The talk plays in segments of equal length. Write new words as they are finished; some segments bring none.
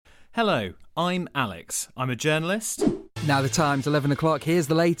Hello, I'm Alex. I'm a journalist. Now the time's 11 o'clock. Here's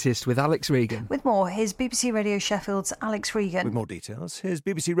the latest with Alex Regan. With more, here's BBC Radio Sheffield's Alex Regan. With more details, here's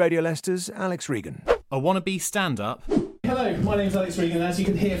BBC Radio Leicester's Alex Regan. A wannabe stand-up. Hello, my name's Alex Regan. As you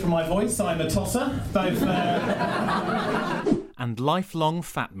can hear from my voice, I'm a tosser. Both. And lifelong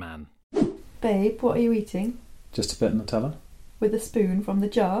fat man. Babe, what are you eating? Just a bit of Nutella. With a spoon from the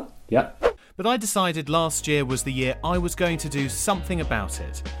jar? Yep. But I decided last year was the year I was going to do something about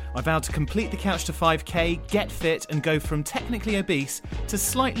it. I vowed to complete the Couch to 5K, get fit and go from technically obese to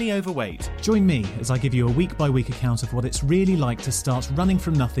slightly overweight. Join me as I give you a week-by-week account of what it's really like to start running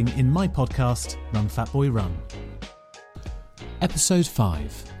from nothing in my podcast, Run Fat Boy Run. Episode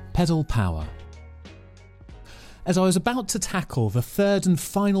 5, Pedal Power. As I was about to tackle the third and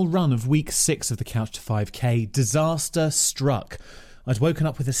final run of week 6 of the Couch to 5K, disaster struck. I'd woken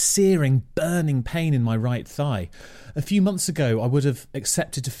up with a searing, burning pain in my right thigh. A few months ago, I would have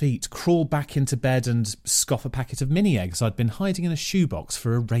accepted defeat, crawled back into bed and scoff a packet of mini eggs I'd been hiding in a shoebox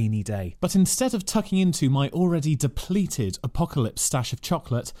for a rainy day. But instead of tucking into my already depleted apocalypse stash of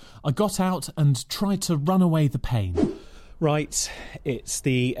chocolate, I got out and tried to run away the pain. Right, it's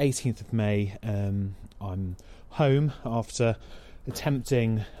the 18th of May. I'm home after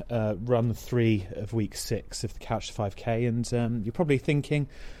attempting run 3 of week 6 of the Couch to 5K, and you're probably thinking,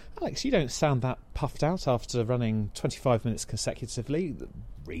 Alex, you don't sound that puffed out after running 25 minutes consecutively. The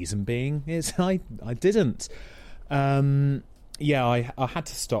reason being is I didn't. I had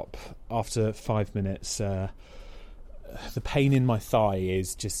to stop after 5 minutes. The pain in my thigh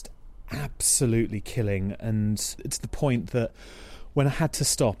is just absolutely killing, and it's the point that when I had to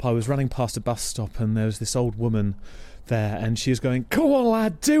stop, I was running past a bus stop and there was this old woman there and she was going, "Come on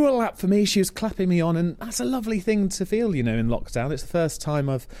lad, do a lap for me." She was clapping me on, and that's a lovely thing to feel, you know, in lockdown. It's the first time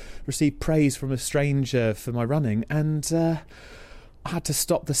I've received praise from a stranger for my running, and I had to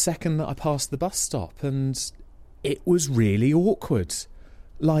stop the second that I passed the bus stop, and it was really awkward.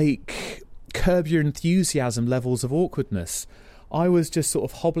 Like Curb Your Enthusiasm levels of awkwardness. I was just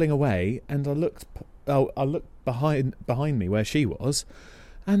sort of hobbling away, and I looked behind me where she was,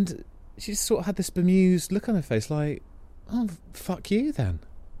 and she just sort of had this bemused look on her face, like, "Oh, fuck you then."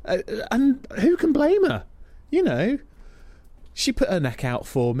 And who can blame her? You know, she put her neck out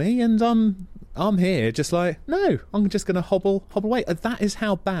for me, and I'm here just like, no, I'm just going to hobble away. That is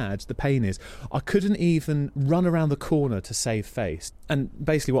how bad the pain is. I couldn't even run around the corner to save face. And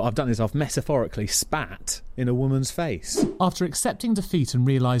basically what I've done is I've metaphorically spat in a woman's face. After accepting defeat and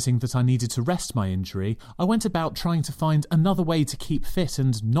realising that I needed to rest my injury, I went about trying to find another way to keep fit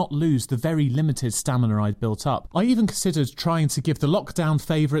and not lose the very limited stamina I'd built up. I even considered trying to give the lockdown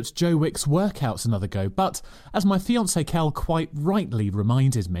favourite Joe Wicks workouts another go, but as my fiancée Kel quite rightly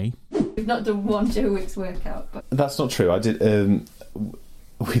reminded me... We've not done one Joe Wicks workout. But... That's not true. I did.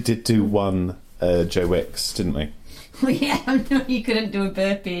 We did do one Joe Wicks, didn't we? Well, yeah, I know you couldn't do a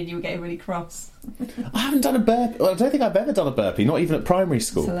burpee and you were getting really cross. I haven't done a burpee. Well, I don't think I've ever done a burpee, not even at primary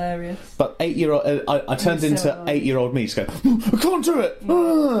school. It's hilarious. But 8-year-old, I turned into 8-year-old me, just going, "I can't do it."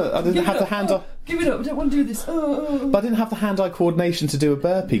 I didn't have the hand-eye. Give it up! I don't want to do this. But I didn't have the hand-eye coordination to do a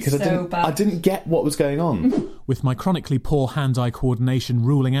burpee because I didn't get what was going on. With my chronically poor hand-eye coordination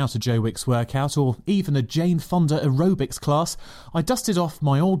ruling out a Joe Wicks workout or even a Jane Fonda aerobics class, I dusted off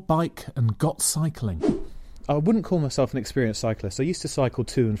my old bike and got cycling. I wouldn't call myself an experienced cyclist. I used to cycle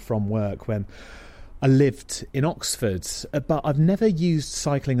to and from work when I lived in Oxford, but I've never used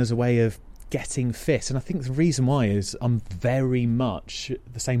cycling as a way of getting fit, and I think the reason why is I'm very much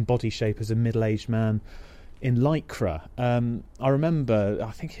the same body shape as a middle-aged man in Lycra. I remember,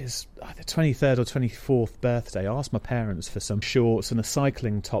 I think it's either 23rd or 24th birthday, I asked my parents for some shorts and a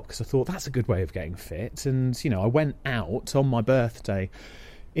cycling top because I thought that's a good way of getting fit, and, you know, I went out on my birthday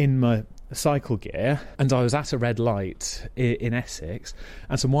in my cycle gear, and I was at a red light in Essex,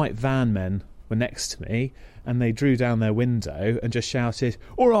 and some white van men were next to me, and they drew down their window and just shouted,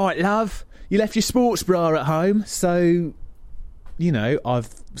 "All right, love, you left your sports bra at home." So, you know, I've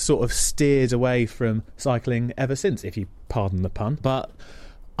sort of steered away from cycling ever since, if you pardon the pun. But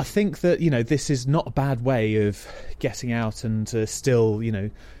I think that, you know, this is not a bad way of getting out and still, you know,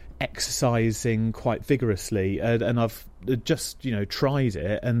 exercising quite vigorously, and I've just, you know, tried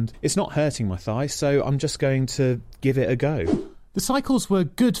it and it's not hurting my thigh, so I'm just going to give it a go. The cycles were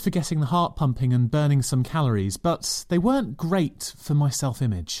good for getting the heart pumping and burning some calories, but they weren't great for my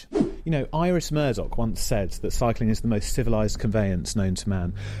self-image. You know, Iris Murdoch once said that cycling is the most civilised conveyance known to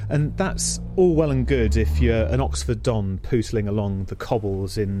man, and that's all well and good if you're an Oxford Don pootling along the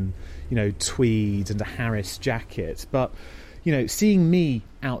cobbles in, you know, tweed and a Harris jacket, but, you know, seeing me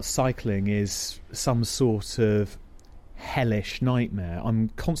out cycling is some sort of hellish nightmare. I'm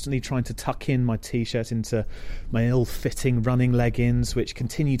constantly trying to tuck in my t-shirt into my ill-fitting running leggings, which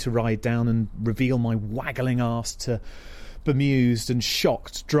continue to ride down and reveal my waggling arse to bemused and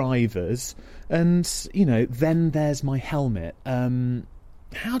shocked drivers. And, then there's my helmet.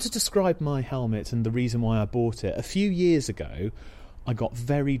 How to describe my helmet and the reason why I bought it? A few years ago, I got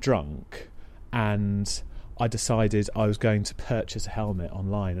very drunk and I decided I was going to purchase a helmet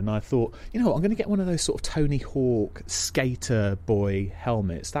online, and I thought, I'm going to get one of those sort of Tony Hawk skater boy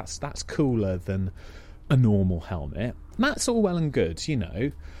helmets. That's cooler than a normal helmet. And that's all well and good,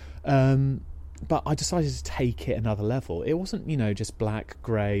 but I decided to take it another level. It wasn't, just black,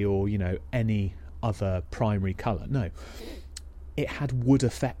 grey, or, any other primary colour. No, it had wood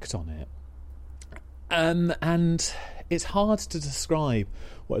effect on it. And it's hard to describe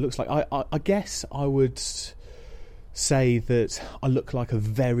what it looks like. I guess I would say that I look like a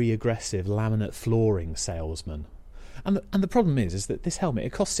very aggressive laminate flooring salesman. And the problem is that this helmet,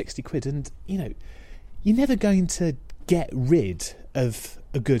 it costs 60 quid, and, you're never going to get rid of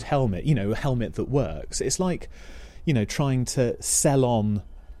a good helmet, a helmet that works. It's like, trying to sell on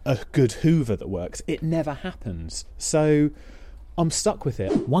a good Hoover that works. It never happens. So I'm stuck with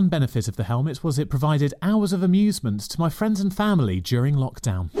it. One benefit of the helmet was it provided hours of amusement to my friends and family during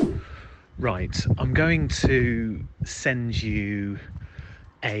lockdown. Right, I'm going to send you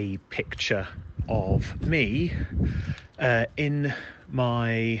a picture of me in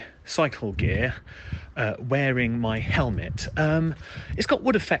my cycle gear wearing my helmet. It's got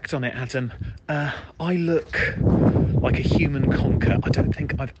wood effect on it, Adam. I look like a human conker. I don't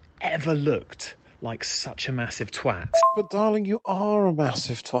think I've ever looked like such a massive twat. But darling, you are a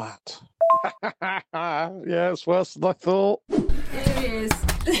massive twat. Yeah, it's worse than I thought. Here he is.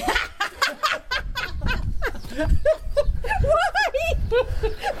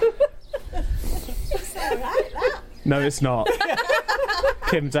 It's all right, that. No, it's not.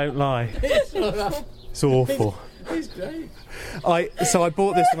 Kim, don't lie. It's all right. It's awful. It's great. So I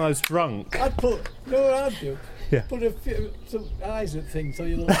bought this when I was drunk. I'd put, what I'd do? Yeah. Put some eyes and things so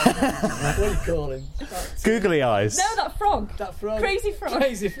you look like, what do you call him? Googly eyes. No, that frog. That frog. Crazy frog.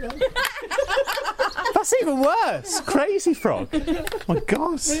 Crazy frog. That's even worse. Crazy frog. My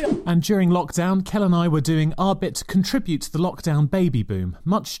God. And during lockdown, Kel and I were doing our bit to contribute to the lockdown baby boom,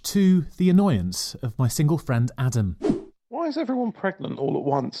 much to the annoyance of my single friend Adam. Why is everyone pregnant all at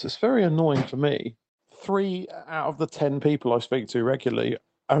once? It's very annoying for me. 3 out of the 10 people I speak to regularly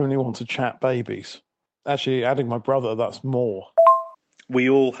only want to chat babies. Actually, adding my brother, that's more. We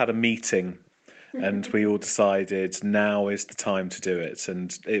all had a meeting and we all decided now is the time to do it.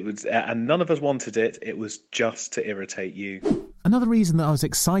 And none of us wanted it. It was just to irritate you. Another reason that I was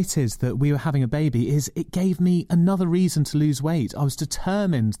excited that we were having a baby is it gave me another reason to lose weight. I was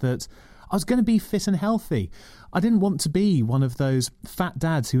determined that I was going to be fit and healthy. I didn't want to be one of those fat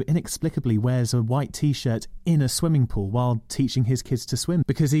dads who inexplicably wears a white t-shirt in a swimming pool while teaching his kids to swim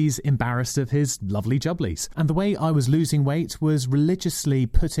because he's embarrassed of his lovely jubblies. And the way I was losing weight was religiously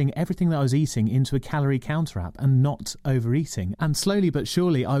putting everything that I was eating into a calorie counter app and not overeating. And slowly but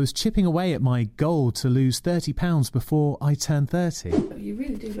surely I was chipping away at my goal to lose 30 pounds before I turned 30. You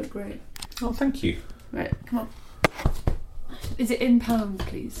really do look great. Oh, thank you. Right, come on. Is it in pounds,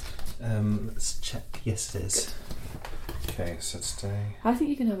 please? Let's check. Yes, it is. Okay, so today... I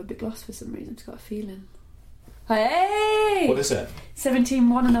think you can have a big loss for some reason. I've got a feeling. Hey! What is it?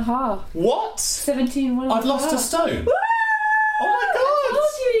 17.1.5. What? 17.1.5. I've lost a stone. Woo! Oh my God! I told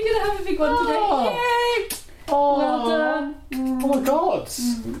you you're going to have a big one today. Yay! Oh. Well done. Oh my God.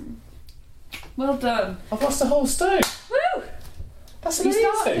 Well done. I've lost a whole stone. Woo! That's You amazing.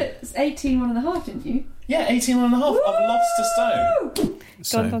 started at 18.1.5, didn't you? Yeah, 18.5. I've lost a stone.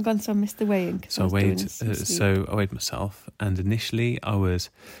 So, Go on, so I missed the weighing. So I weighed myself, and initially I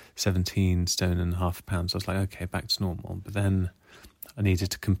was 17 stone and a half pounds. I was like, okay, back to normal. But then I needed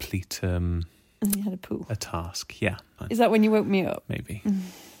to complete and you had a poo. a task. Yeah. Is that when you woke me up? Maybe.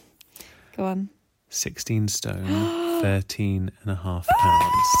 Go on. 16 stone, 13 and a half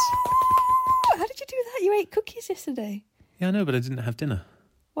pounds. How did you do that? You ate cookies yesterday. Yeah, I know, but I didn't have dinner.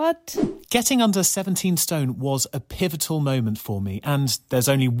 What? Getting under 17 stone was a pivotal moment for me, and there's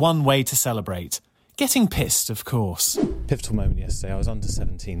only one way to celebrate. Getting pissed, of course. Pivotal moment yesterday. I was under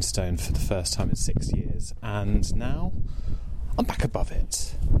 17 stone for the first time in 6 years, and now I'm back above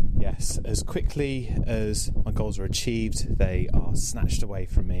it. Yes, as quickly as my goals are achieved, they are snatched away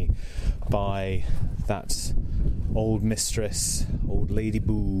from me by that old mistress, old lady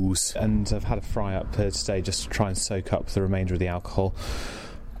booze. And I've had a fry up today just to try and soak up the remainder of the alcohol.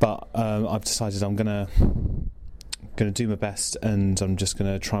 But I've decided I'm gonna do my best, and I'm just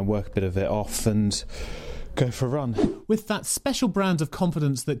gonna try and work a bit of it off and go for a run. With that special brand of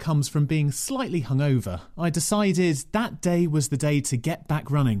confidence that comes from being slightly hungover, I decided that day was the day to get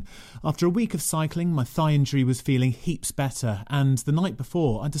back running. After a week of cycling, my thigh injury was feeling heaps better, and the night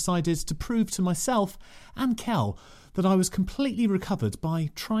before I decided to prove to myself and Kel that I was completely recovered by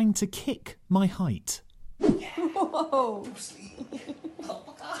trying to kick my height. Whoa.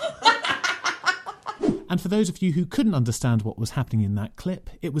 And for those of you who couldn't understand what was happening in that clip,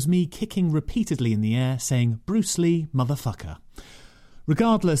 it was me kicking repeatedly in the air saying, "Bruce Lee, motherfucker."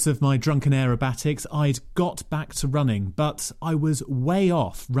 Regardless of my drunken aerobatics, I'd got back to running, but I was way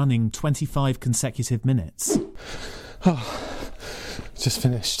off running 25 consecutive minutes. Just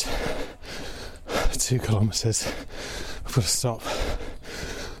finished 2 kilometres. I've got to stop.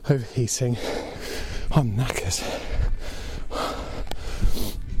 Overheating. I'm knackered.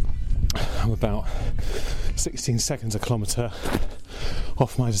 I'm about 16 seconds a kilometre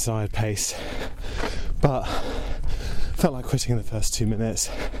off my desired pace, but felt like quitting in the first 2 minutes.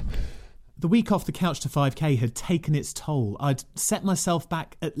 The week off the Couch to 5K had taken its toll. I'd set myself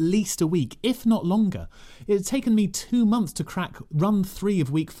back at least a week, if not longer. It had taken me 2 months to crack run 3 of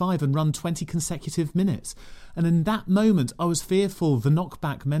week 5 and run 20 consecutive minutes. And in that moment, I was fearful the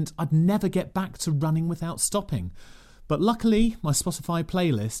knockback meant I'd never get back to running without stopping. But luckily, my Spotify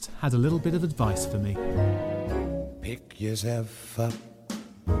playlist had a little bit of advice for me. Pick yourself up.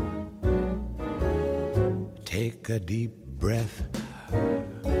 Take a deep breath.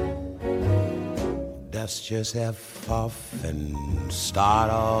 Dust yourself off and start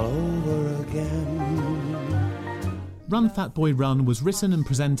all over again. Run Fat Boy Run was written and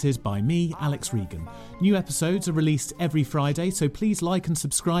presented by me, Alex Regan. New episodes are released every Friday, so please like and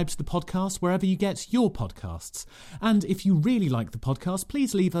subscribe to the podcast wherever you get your podcasts. And if you really like the podcast,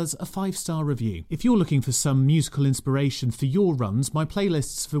 please leave us a 5-star review. If you're looking for some musical inspiration for your runs, my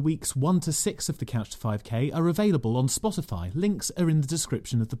playlists for weeks 1 to 6 of the Couch to 5K are available on Spotify. Links are in the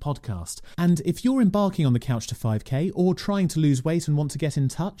description of the podcast. And if you're embarking on the Couch to 5K or trying to lose weight and want to get in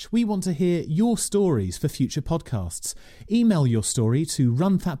touch, we want to hear your stories for future podcasts. Email your story to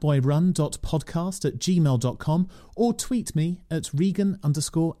runfatboyrun.podcast@gmail.com or tweet me at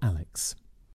Regan_Alex.